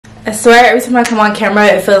I swear every time I come on camera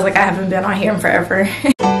it feels like I haven't been on here in forever.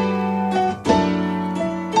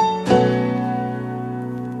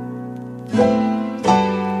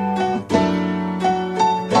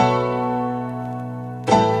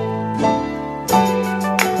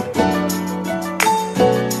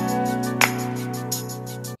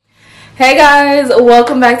 Hey guys,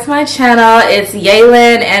 welcome back to my channel. It's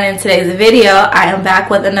Yalon, and in today's video I am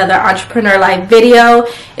back with another entrepreneur life video.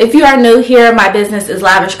 If you are new here, my business is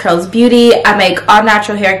Lavish Curls Beauty. I make all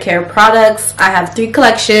natural hair care products. I have 3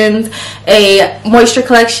 collections: a moisture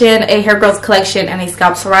collection, a hair growth collection, and a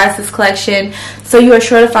scalp psoriasis collection. So you are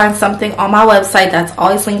sure to find something on my website that's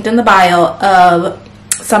always linked in the bio of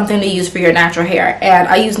something to use for your natural hair. And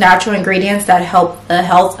I use natural ingredients that help the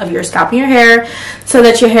health of your scalp and your hair so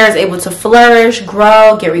that your hair is able to flourish,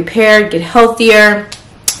 grow, get repaired, get healthier.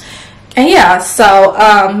 And yeah,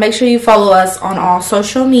 so make sure you follow us on all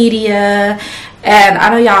social media. And I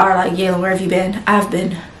know y'all are like, Yalon, where have you been? I've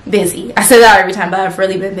been busy. I say that every time, but I've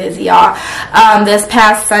really been busy, y'all. This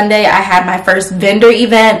past Sunday I had my first vendor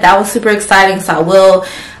event. That was super exciting, so I will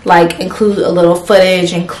like include a little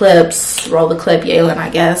footage and clips. Roll the clip, Yalon, I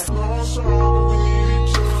guess.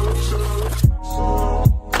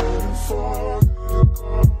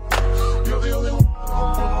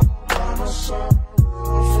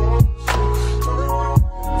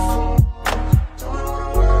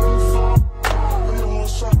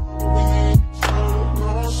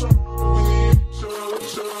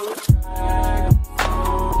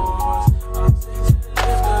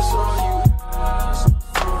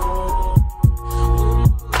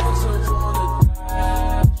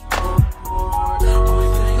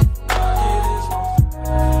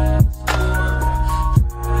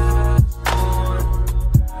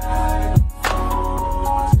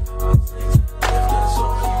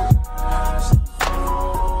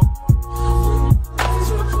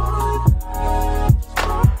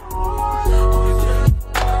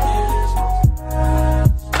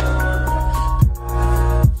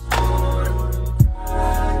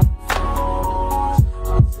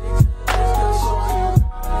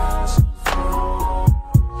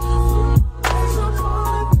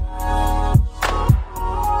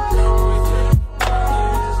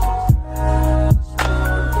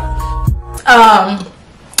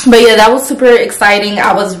 But yeah, that was super exciting.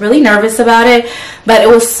 I was really nervous about it, but it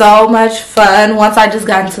was so much fun once I just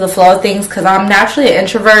got into the flow of things, because I'm naturally an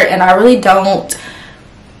introvert and I really don't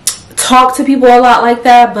talk to people a lot like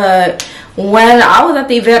that. But when I was at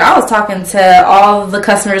the event, I was talking to all the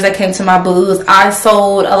customers that came to my booth. I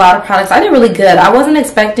sold a lot of products. I did really good. I wasn't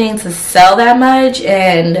expecting to sell that much,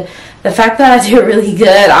 and the fact that I did really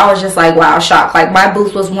good, I was just like, wow, shocked. Like, my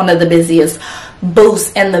booth was one of the busiest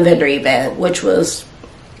booths in the vendor event, which was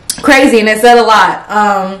crazy, and it said a lot,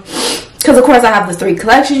 because of course I have the 3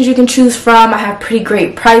 collections you can choose from. I have pretty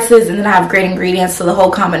great prices, and then I have great ingredients, so the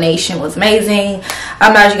whole combination was amazing.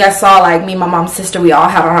 As you guys saw, like, me and my mom's sister, we all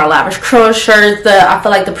had on our Lavish Curl shirts. I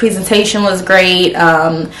feel like the presentation was great.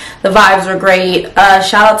 The vibes were great.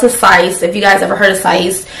 Shout out to Sice, if you guys ever heard of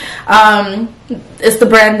Sice. It's the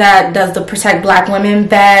brand that does the Protect Black Women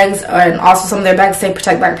bags, and also some of their bags say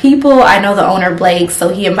Protect Black People. I know the owner, Blake, so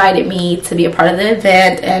he invited me to be a part of the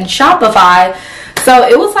event, and Shopify. So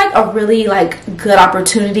it was like a really good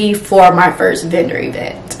opportunity for my first vendor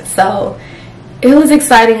event. So it was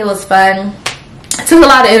exciting. It was fun. It took a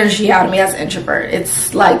lot of energy out of me as an introvert.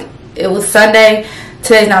 It's like, it was Sunday.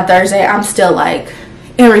 Today's not Thursday. I'm still like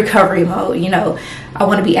in recovery mode. You know, I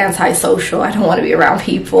want to be antisocial. I don't want to be around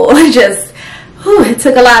people. It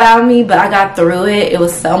took a lot out of me, but I got through it. It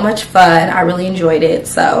was so much fun. I really enjoyed it.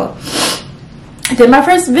 So I did my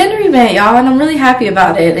first vendor event, y'all, and I'm really happy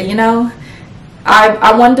about it. And, you know,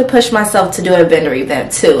 I wanted to push myself to do a vendor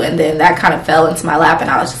event too, and then that kind of fell into my lap, and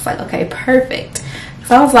I was just like, okay, perfect.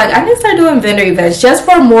 So I was like, I need to start doing vendor events just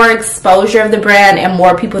for more exposure of the brand and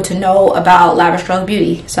more people to know about Lavish Curls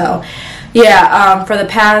Beauty. So yeah, for the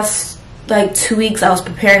past 2 weeks I was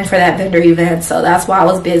preparing for that vendor event, so that's why I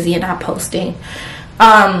was busy and not posting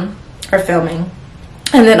or filming.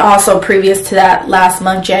 And then also previous to that, last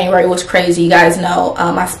month, January, was crazy. You guys know,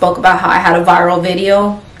 I spoke about how I had a viral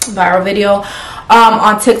video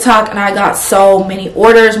on TikTok, and I got so many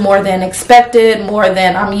orders, more than expected, more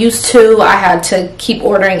than I'm used to. I had to keep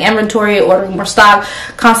ordering inventory, ordering more stock,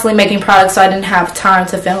 constantly making products, so I didn't have time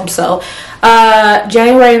to film. So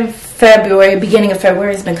January and February, beginning of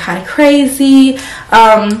February, has been kind of crazy.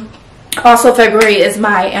 Also, February is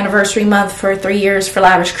my anniversary month for 3 years for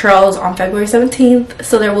Lavish Curls on February 17th.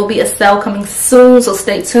 So there will be a sale coming soon, so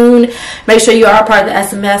stay tuned. Make sure you are a part of the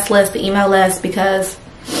SMS list, the email list, because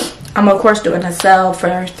I'm of course doing a sale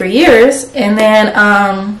for 3 years. And then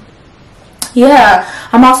yeah,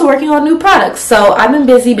 I'm also working on new products. So I've been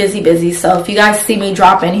busy. So if you guys see me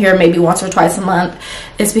drop in here maybe once or twice a month,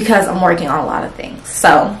 it's because I'm working on a lot of things.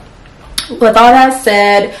 So with all that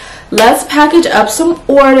said, let's package up some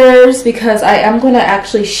orders, because I am going to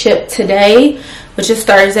actually ship today, which is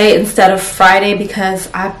Thursday, instead of Friday, because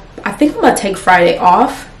I think I'm going to take Friday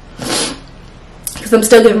off, because I'm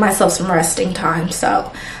still giving myself some resting time.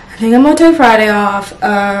 So I think I'm going to take Friday off.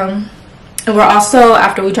 And we're also,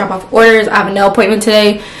 after we drop off orders, I have a nail appointment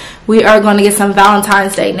today. We are going to get some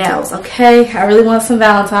Valentine's Day nails, okay? I really want some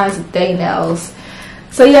Valentine's Day nails.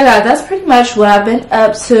 So yeah, guys, that's pretty much what I've been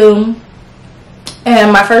up to.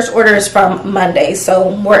 And my first order is from Monday,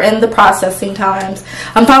 so we're in the processing times.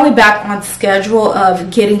 I'm finally back on schedule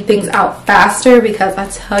of getting things out faster, because I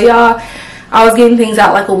tell y'all, I was getting things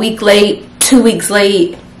out like a week late, 2 weeks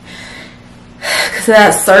late, because of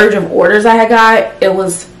that surge of orders I had got. It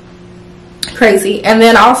was crazy. And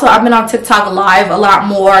then also, I've been on TikTok live a lot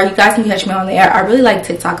more. You guys can catch me on there. I really like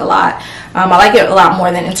TikTok a lot. I like it a lot more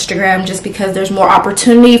than Instagram, just because there's more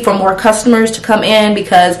opportunity for more customers to come in,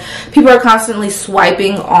 because people are constantly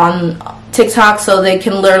swiping on TikTok, so they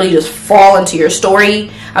can literally just fall into your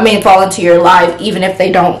story. Fall into your live, even if they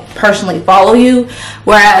don't personally follow you.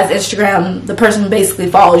 Whereas Instagram, the person basically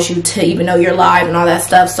follows you to even know you're live and all that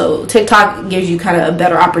stuff. So TikTok gives you kind of a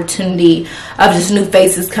better opportunity of just new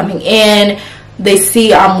faces coming in. They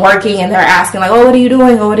see I'm working and they're asking like, oh, what are you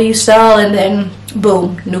doing? Oh, what do you sell? And then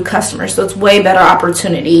boom, new customers. So it's way better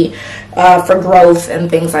opportunity for growth and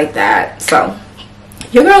things like that. So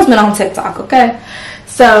your girl's been on TikTok, okay?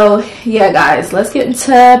 So yeah, guys, let's get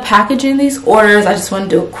into packaging these orders. I just want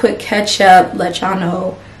to do a quick catch up, let y'all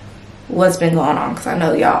know what's been going on, because I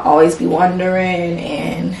know y'all always be wondering.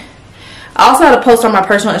 And I also had a post on my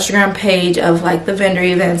personal Instagram page of like the vendor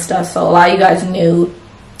event stuff, so a lot of you guys knew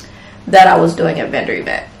that I was doing a vendor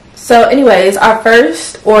event. So anyways, our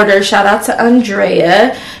first order, shout out to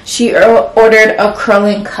Andrea. She ordered a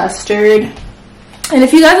curling custard. And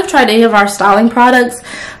if you guys have tried any of our styling products,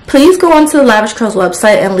 please go onto the Lavish Curls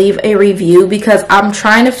website and leave a review, because I'm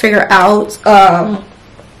trying to figure out how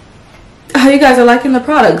you guys are liking the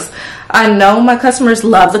products. I know my customers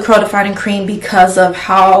love the curl defining cream because of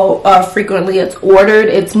how frequently it's ordered.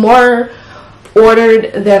 It's more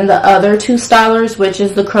ordered than the other two stylers, which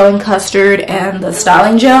is the curling custard and the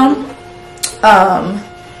styling gel.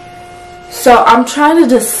 So I'm trying to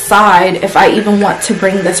decide if I even want to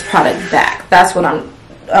bring this product back. That's what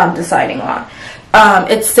I'm deciding on.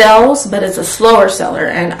 It sells, but it's a slower seller,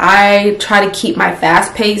 and I try to keep my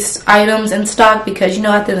fast-paced items in stock, because you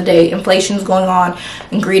know, at the end of the day, inflation's going on,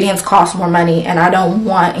 ingredients cost more money, and I don't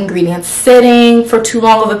want ingredients sitting for too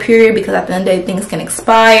long of a period, because at the end of the day, things can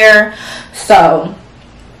expire. So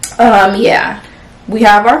yeah, we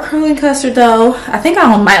have our curling custard though. I think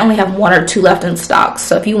I might only have 1 or 2 left in stock,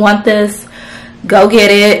 so if you want this, go get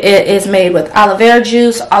it. It is made with aloe vera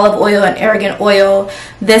juice, olive oil, and argan oil.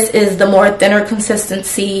 This is the more thinner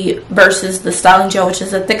consistency versus the styling gel, which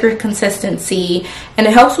is a thicker consistency. And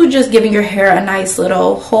it helps with just giving your hair a nice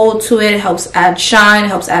little hold to it. It helps add shine, it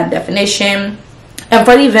helps add definition. And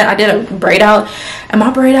for the event, I did a braid out, and my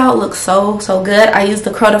braid out looks so good. I used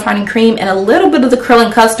the curl defining cream and a little bit of the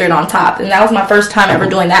curling custard on top. And that was my first time ever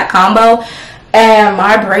doing that combo. And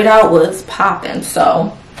my braid out was popping.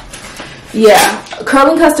 So yeah,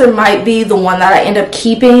 curling custard might be the one that I end up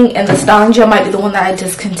keeping, and the styling gel might be the one that I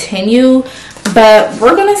discontinue, but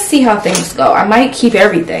we're gonna see how things go. I might keep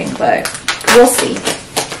everything, but we'll see.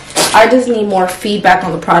 I just need more feedback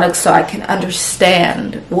on the product so I can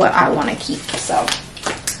understand what I want to keep. So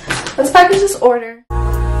let's package this order.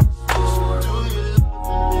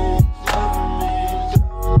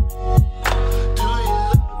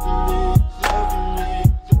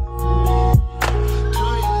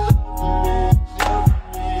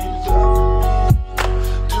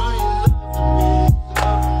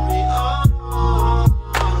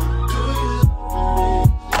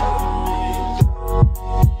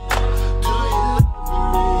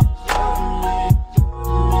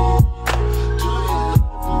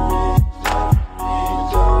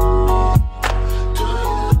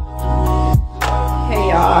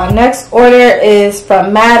 Next order is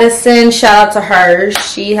from Madison. Shout out to her.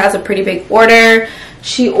 She has a pretty big order.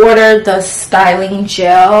 She ordered the styling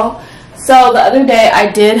gel. So the other day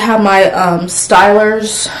I did have my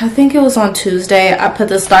stylers. I think it was on Tuesday. I put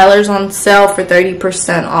the stylers on sale for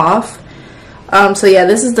 30% off. So yeah,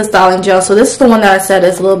 this is the styling gel. So this is the one that I said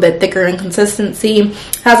is a little bit thicker in consistency,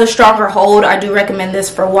 has a stronger hold. I do recommend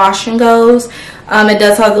this for wash and goes. It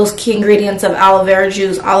does have those key ingredients of aloe vera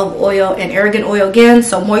juice, olive oil, and argan oil again.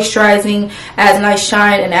 So moisturizing, adds nice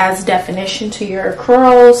shine, and adds definition to your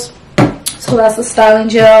curls. So that's the styling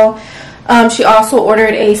gel. She also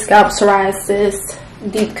ordered a scalp psoriasis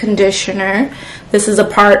deep conditioner. This is a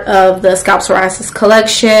part of the scalp psoriasis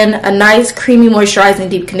collection. A nice creamy moisturizing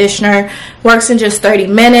deep conditioner. Works in just 30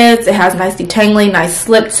 minutes. It has nice detangling, nice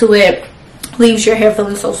slip to it. Leaves your hair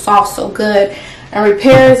feeling so soft, so good. And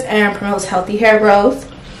repairs and promotes healthy hair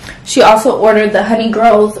growth. She also ordered the Honey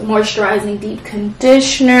Growth moisturizing deep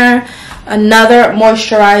conditioner. Another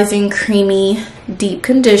moisturizing creamy deep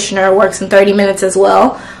conditioner. Works in 30 minutes as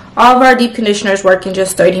well. All of our deep conditioners work in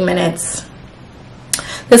just 30 minutes.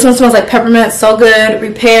 This one smells like peppermint, so good.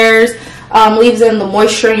 Repairs, leaves in the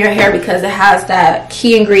moisture in your hair because it has that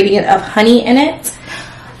key ingredient of honey in it.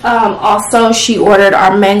 Also, she ordered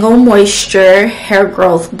our Mango Moisture Hair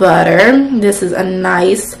Growth Butter. This is a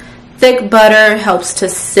nice thick butter, helps to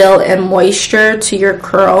seal in moisture to your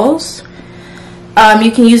curls.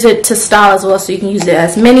 You can use it to style as well, so you can use it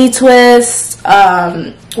as mini twists,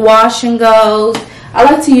 wash and goes. I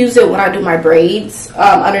like to use it when I do my braids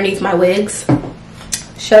underneath my wigs.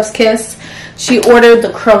 Chef's kiss. She ordered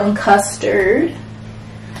the curling custard.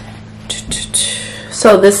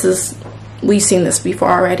 So this is, we've seen this before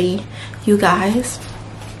already, you guys.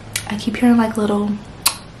 I keep hearing like little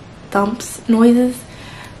thumps noises,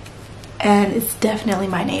 and it's definitely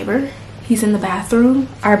my neighbor. He's in the bathroom.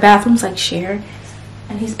 Our bathroom's like shared,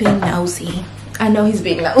 and he's being nosy. I know he's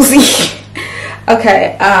being nosy.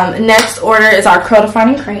 Okay, next order is our curl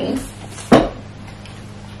defining cream.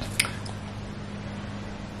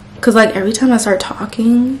 Because like every time I start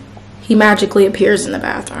talking, he magically appears in the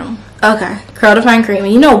bathroom. Okay, curl defining cream.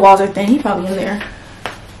 And you know walls are thin. He's probably in there.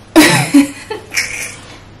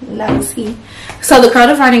 Nosy. So the curl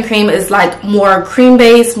defining cream is like more cream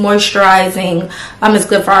based, moisturizing. It's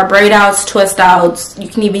good for our braid outs, twist outs. You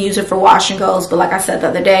can even use it for wash and goes. But like I said the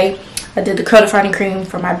other day, I did the curl defining cream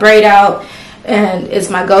for my braid out, and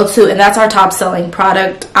it's my go-to. And that's our top selling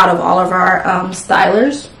product out of all of our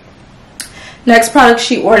stylers. Next product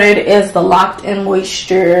she ordered is the Locked In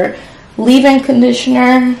Moisture Leave-In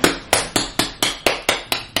Conditioner.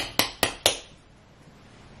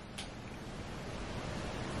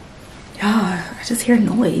 Oh, I just hear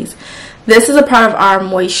noise. This is a part of our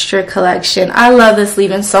moisture collection. I love this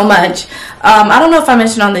leave-in so much. I don't know if I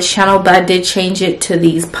mentioned on this channel, but I did change it to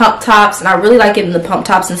these pump tops, and I really like it in the pump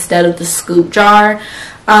tops instead of the scoop jar.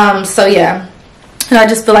 So yeah. And I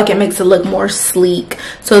just feel like it makes it look more sleek.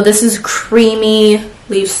 So this is creamy,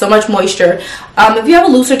 leaves so much moisture. If you have a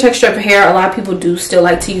looser texture of hair, a lot of people do still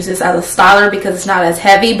like to use this as a styler because it's not as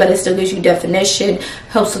heavy, but it still gives you definition,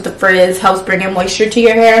 helps with the frizz, helps bring in moisture to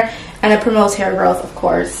your hair, and it promotes hair growth, of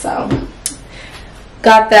course. So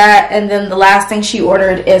got that. And then the last thing she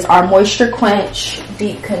ordered is our Moisture Quench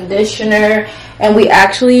Deep Conditioner. And we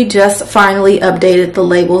actually just finally updated the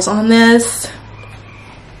labels on this.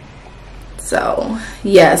 So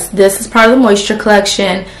yes, this is part of the moisture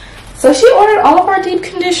collection. So she ordered all of our deep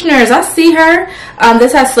conditioners. I see her.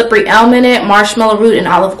 This has slippery elm in it, marshmallow root, and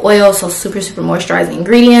olive oil. So super moisturizing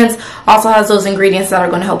ingredients. Also has those ingredients that are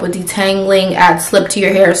going to help with detangling, add slip to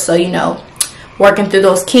your hair. So you know, working through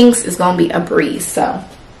those kinks is going to be a breeze. So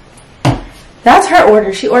that's her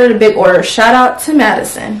order. She ordered a big order. Shout out to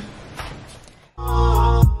Madison.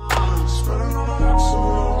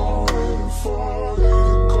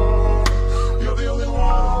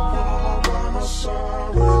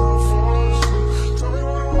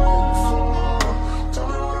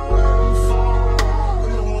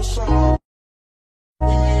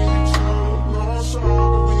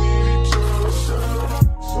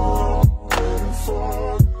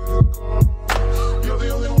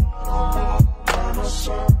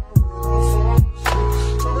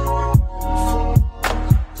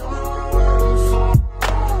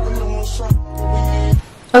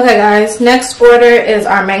 Okay guys, next order is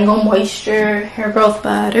our Mango Moisture Hair Growth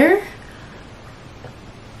Butter.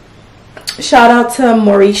 Shout out to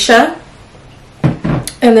Mauricia.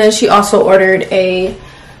 And then she also ordered a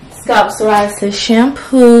Scalp Psoriasis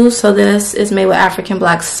shampoo. So this is made with African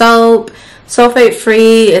black soap. Sulfate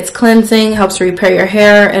free, it's cleansing, helps to repair your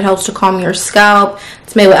hair, it helps to calm your scalp.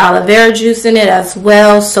 It's made with aloe vera juice in it as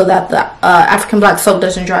well, so that the African black soap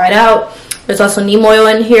doesn't dry it out. There's also neem oil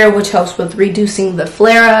in here, which helps with reducing the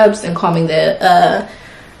flare-ups and calming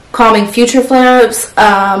future flare-ups.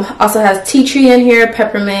 Also has tea tree in here,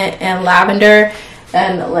 peppermint and lavender,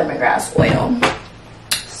 and lemongrass oil.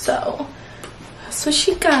 So that's what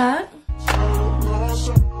she got.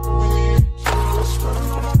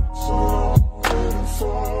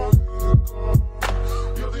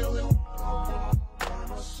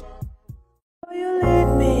 You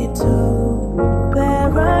lead me to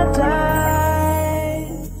paradise.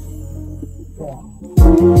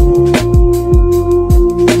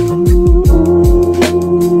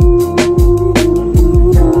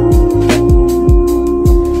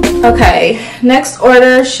 Okay, next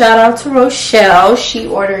order, shout out to Rochelle. She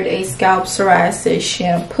ordered a scalp psoriasis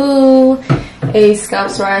shampoo, a scalp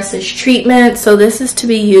psoriasis treatment. So this is to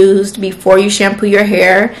be used before you shampoo your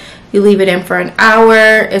hair. You leave it in for an hour.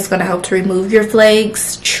 It's going to help to remove your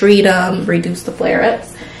flakes, treat them, reduce the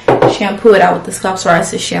flare-ups. Shampoo it out with the scalp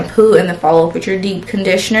psoriasis shampoo and then follow up with your deep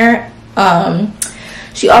conditioner.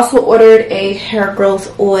 She also ordered a hair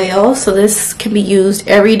growth oil. So this can be used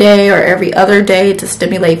every day or every other day to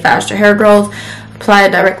stimulate faster hair growth. Apply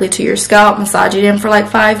it directly to your scalp, massage it in for like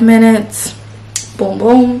 5 minutes. Boom,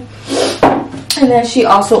 boom. And then she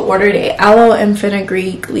also ordered a aloe and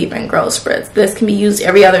fenugreek leave-in grow spritz. This can be used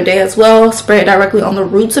every other day as well. Spray it directly on the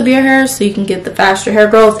roots of your hair so you can get the faster hair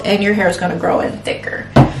growth and your hair is going to grow in thicker.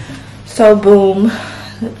 So boom,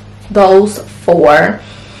 those 4.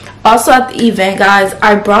 Also at the event, guys,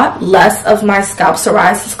 I brought less of my scalp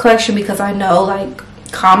psoriasis collection because I know like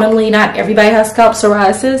commonly not everybody has scalp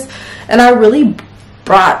psoriasis, and I really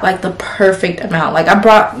brought like the perfect amount. Like I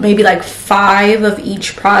brought maybe like 5 of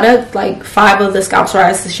each product, like 5 of the scalp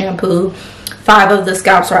psoriasis shampoo, 5 of the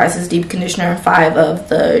scalp psoriasis deep conditioner, and 5 of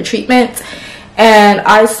the treatments. And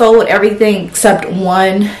I sold everything except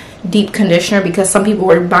 1 deep conditioner because some people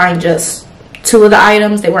were buying just 2 of the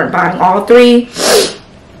items. They weren't buying all 3.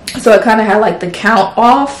 So it kind of had like the count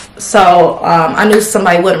off. So I knew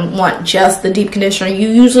somebody wouldn't want just the deep conditioner. You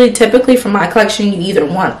usually, typically from my collection, you either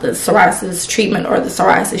want the psoriasis treatment or the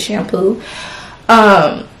psoriasis shampoo.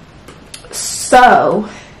 So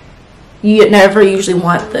you never usually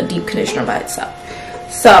want the deep conditioner by itself.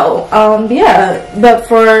 So yeah, but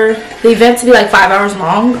for the event to be like 5 hours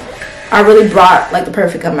long, I really brought like the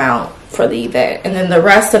perfect amount for the event. And then the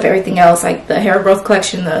rest of everything else, like the hair growth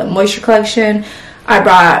collection, the moisture collection, I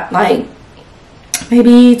brought like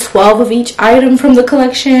maybe 12 of each item from the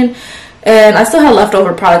collection, and I still had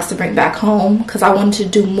leftover products to bring back home because I wanted to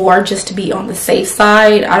do more just to be on the safe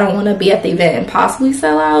side. I don't want to be at the event and possibly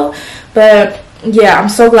sell out. But yeah, I'm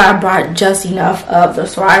so glad I brought just enough of the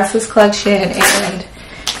psoriasis collection. And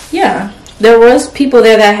yeah, there was people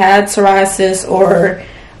there that had psoriasis or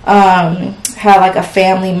had like a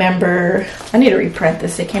family member. I need to reprint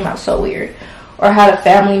this, it came out so weird. Or had a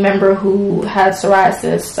family member who had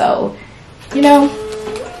psoriasis. So, you know,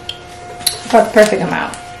 about the perfect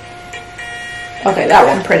amount. Okay, that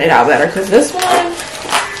one printed out better because this one,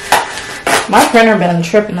 my printer been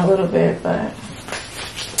tripping a little bit, but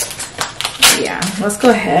yeah, let's go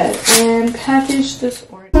ahead and package this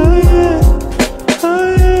order.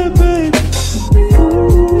 Oh yeah, baby.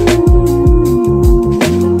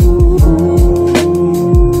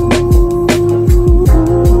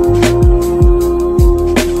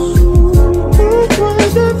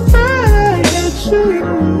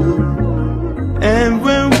 And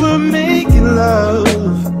when we're making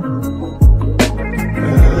love,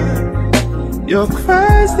 your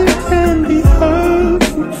cries, they can be heard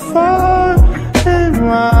from far and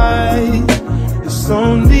wide. It's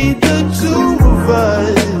only the 2 of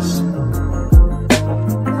us.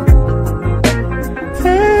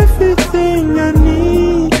 Everything I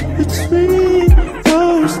need between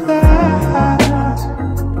those lines.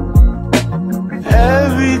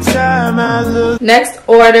 Every time I look. Next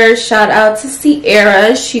order, shout out to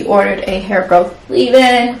Sierra. She ordered a hair growth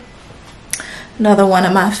leave-in. Another one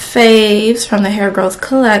of my faves from the hair growth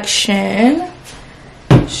collection.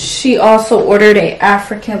 She also ordered a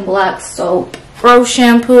African black soap rose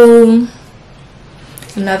shampoo.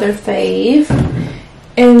 Another fave.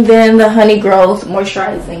 And then the honey growth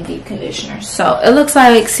moisturizing deep conditioner. So it looks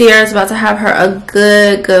like Sierra's about to have her a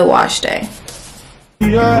good wash day.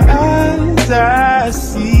 Your eyes, I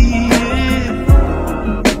see it.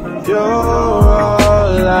 You're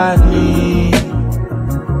all I need.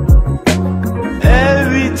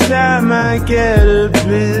 Every time I get a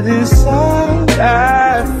bit inside,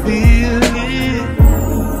 I feel it.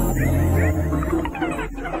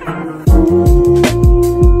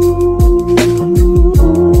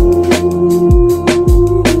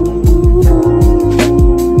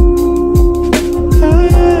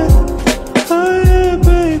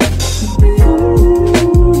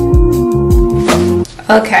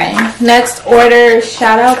 Okay, next order,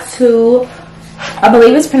 shout out to, I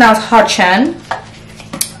believe it's pronounced Hutchinson.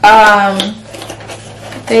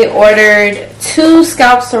 They ordered 2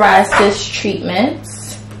 scalp psoriasis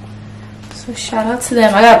treatments. So shout out to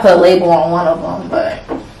them. I gotta put a label on one of them, but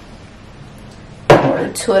I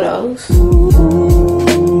ordered 2 of those.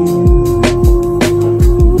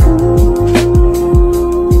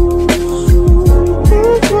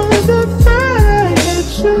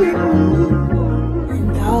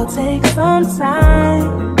 Take some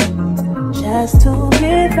time just to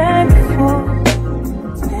get back and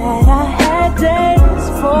forth.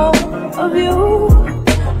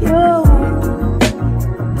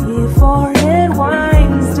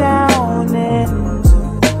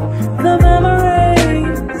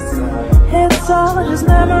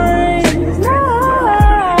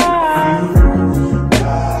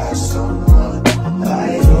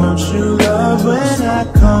 I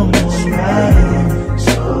come around.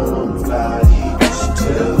 Somebody just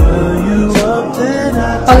tell you up, then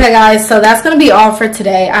I Okay guys, so that's gonna be all for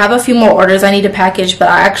today. I have a few more orders I need to package, but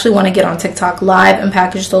I actually want to get on TikTok live and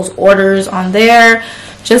package those orders on there,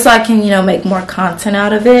 just so I can, you know, make more content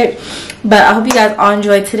out of it. But I hope you guys all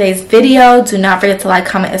enjoyed today's video. Do not forget to like,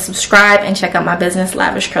 comment, and subscribe, and check out my business,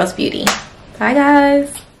 Lavish Curls Beauty. Bye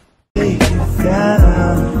guys. take it down.